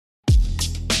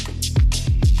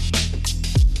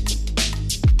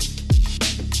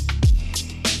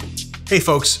Hey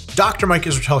folks, Dr. Mike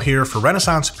Israetel here for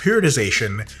Renaissance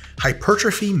Periodization,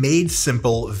 Hypertrophy Made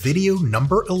Simple, video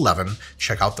number 11.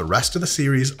 Check out the rest of the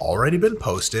series already been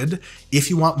posted. If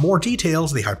you want more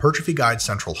details, the Hypertrophy Guide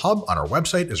Central Hub on our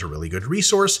website is a really good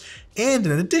resource. And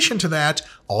in addition to that,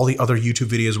 all the other YouTube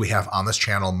videos we have on this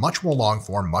channel, much more long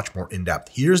form, much more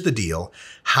in-depth. Here's the deal.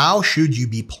 How should you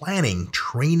be planning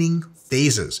training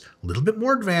phases? A little bit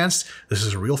more advanced. This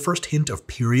is a real first hint of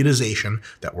periodization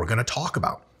that we're going to talk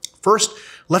about. First,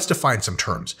 let's define some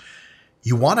terms.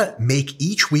 You want to make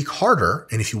each week harder,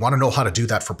 and if you want to know how to do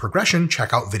that for progression,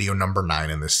 check out video number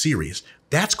 9 in this series.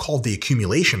 That's called the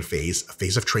accumulation phase, a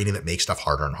phase of training that makes stuff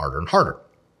harder and harder and harder.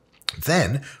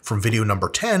 Then, from video number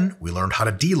 10, we learned how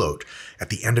to deload. At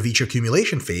the end of each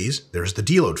accumulation phase, there's the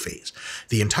deload phase.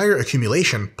 The entire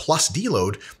accumulation plus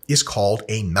deload is called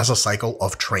a mesocycle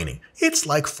of training. It's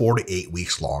like 4 to 8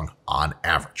 weeks long on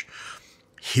average.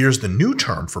 Here's the new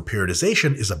term for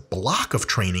periodization is a block of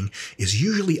training is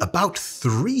usually about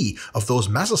 3 of those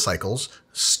mesocycles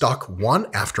stuck one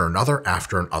after another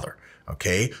after another.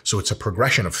 Okay, so it's a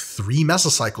progression of 3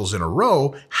 mesocycles in a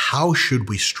row. How should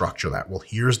we structure that? Well,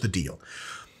 here's the deal.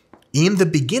 In the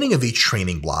beginning of each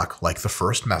training block, like the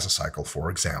first mesocycle, for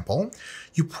example,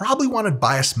 you probably want to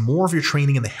bias more of your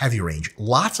training in the heavy range.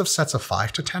 Lots of sets of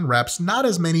 5 to 10 reps, not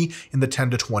as many in the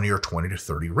 10 to 20 or 20 to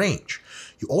 30 range.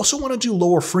 You also want to do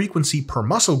lower frequency per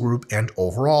muscle group and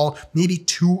overall, maybe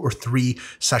 2 or 3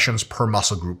 sessions per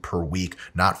muscle group per week,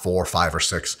 not 4, 5, or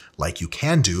 6 like you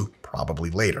can do probably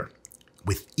later.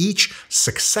 With each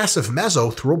successive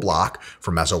meso through a block,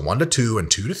 from meso 1 to 2 and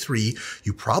 2 to 3,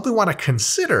 you probably want to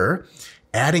consider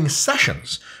adding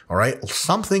sessions, all right?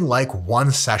 Something like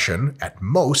 1 session at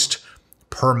most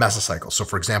per mesocycle. So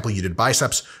for example, you did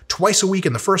biceps twice a week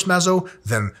in the first meso,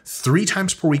 then 3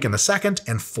 times per week in the second,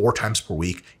 and 4 times per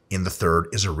week in the third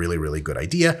is a really, really good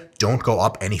idea. Don't go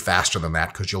up any faster than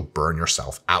that because you'll burn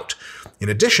yourself out. In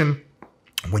addition,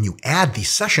 when you add these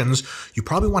sessions, you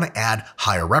probably want to add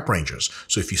higher rep ranges.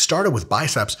 So if you started with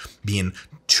biceps being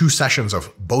 2 sessions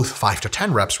of both 5 to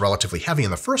 10 reps, relatively heavy in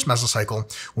the first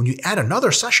mesocycle, when you add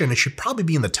another session, it should probably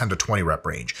be in the 10 to 20 rep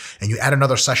range. And you add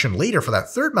another session later for that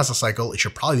third mesocycle, it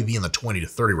should probably be in the 20 to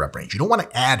 30 rep range. You don't want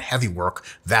to add heavy work.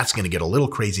 That's going to get a little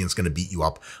crazy and it's going to beat you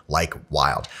up like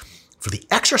wild. For the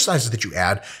exercises that you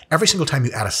add, every single time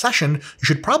you add a session, you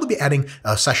should probably be adding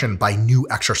a session by new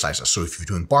exercises. So if you're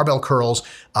doing barbell curls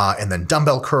and then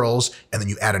dumbbell curls, and then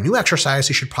you add a new exercise,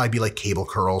 it should probably be like cable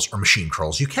curls or machine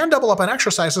curls. You can double up on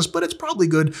exercises, but it's probably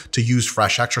good to use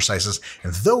fresh exercises.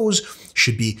 And those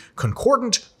should be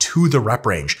concordant to the rep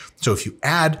range. So if you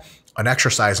add an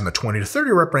exercise in the 20 to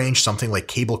 30 rep range, something like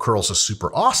cable curls is super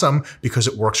awesome because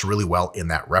it works really well in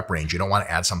that rep range. You don't want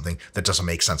to add something that doesn't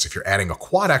make sense. If you're adding a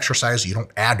quad exercise, you don't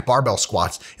add barbell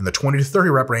squats in the 20 to 30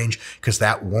 rep range because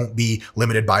that won't be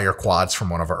limited by your quads from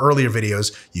one of our earlier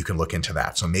videos. You can look into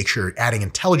that. So make sure you're adding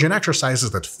intelligent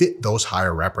exercises that fit those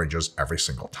higher rep ranges every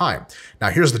single time.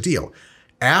 Now, here's the deal.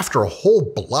 After a whole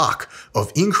block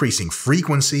of increasing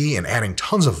frequency and adding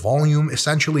tons of volume,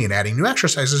 essentially, and adding new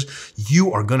exercises,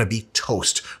 you are going to be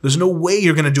toast. There's no way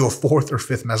you're going to do a 4th or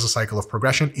 5th mesocycle of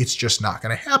progression. It's just not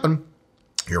going to happen.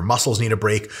 Your muscles need a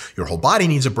break, your whole body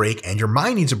needs a break, and your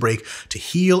mind needs a break to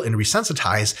heal and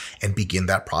resensitize and begin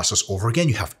that process over again.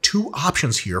 You have 2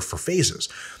 options here for phases.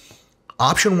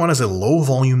 Option 1 is a low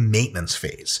volume maintenance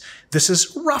phase. This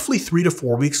is roughly 3 to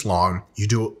 4 weeks long. You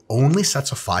do only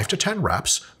sets of 5 to 10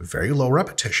 reps, very low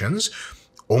repetitions,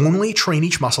 only train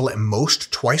each muscle at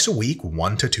most twice a week,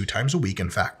 1 to 2 times a week,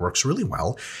 in fact, works really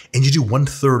well. And you do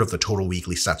 1/3 of the total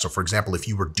weekly set. So for example, if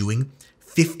you were doing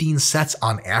 15 sets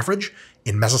on average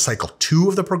in mesocycle 2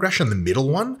 of the progression, the middle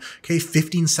one, okay,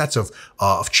 15 sets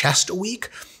of chest a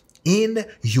week, in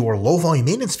your low volume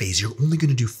maintenance phase, you're only going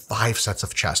to do 5 sets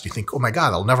of chest. You think, oh my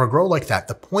God, I'll never grow like that.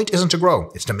 The point isn't to grow.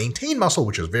 It's to maintain muscle,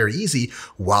 which is very easy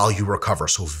while you recover.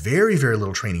 So very, very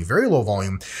little training, very low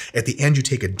volume. At the end, you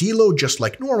take a deload just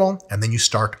like normal, and then you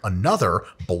start another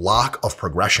block of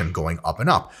progression going up and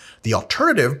up. The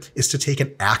alternative is to take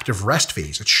an active rest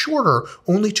phase. It's shorter,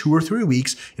 only 2 or 3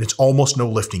 weeks, and it's almost no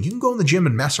lifting. You can go in the gym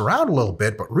and mess around a little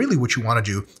bit, but really what you want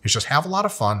to do is just have a lot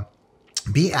of fun.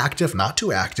 Be active, not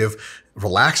too active,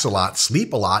 relax a lot,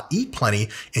 sleep a lot, eat plenty,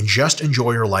 and just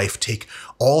enjoy your life. Take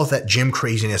all of that gym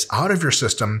craziness out of your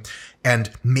system.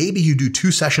 And maybe you do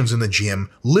 2 sessions in the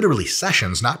gym, literally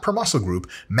sessions, not per muscle group,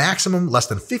 maximum less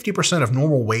than 50% of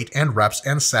normal weight and reps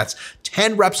and sets,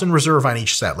 10 reps in reserve on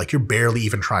each set. Like you're barely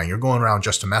even trying. You're going around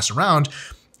just to mess around.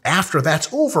 After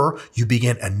that's over, you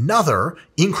begin another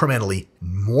incrementally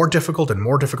more difficult and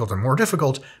more difficult and more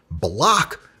difficult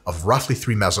block of roughly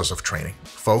 3 mesos of training.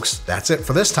 Folks, that's it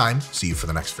for this time. See you for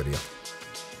the next video.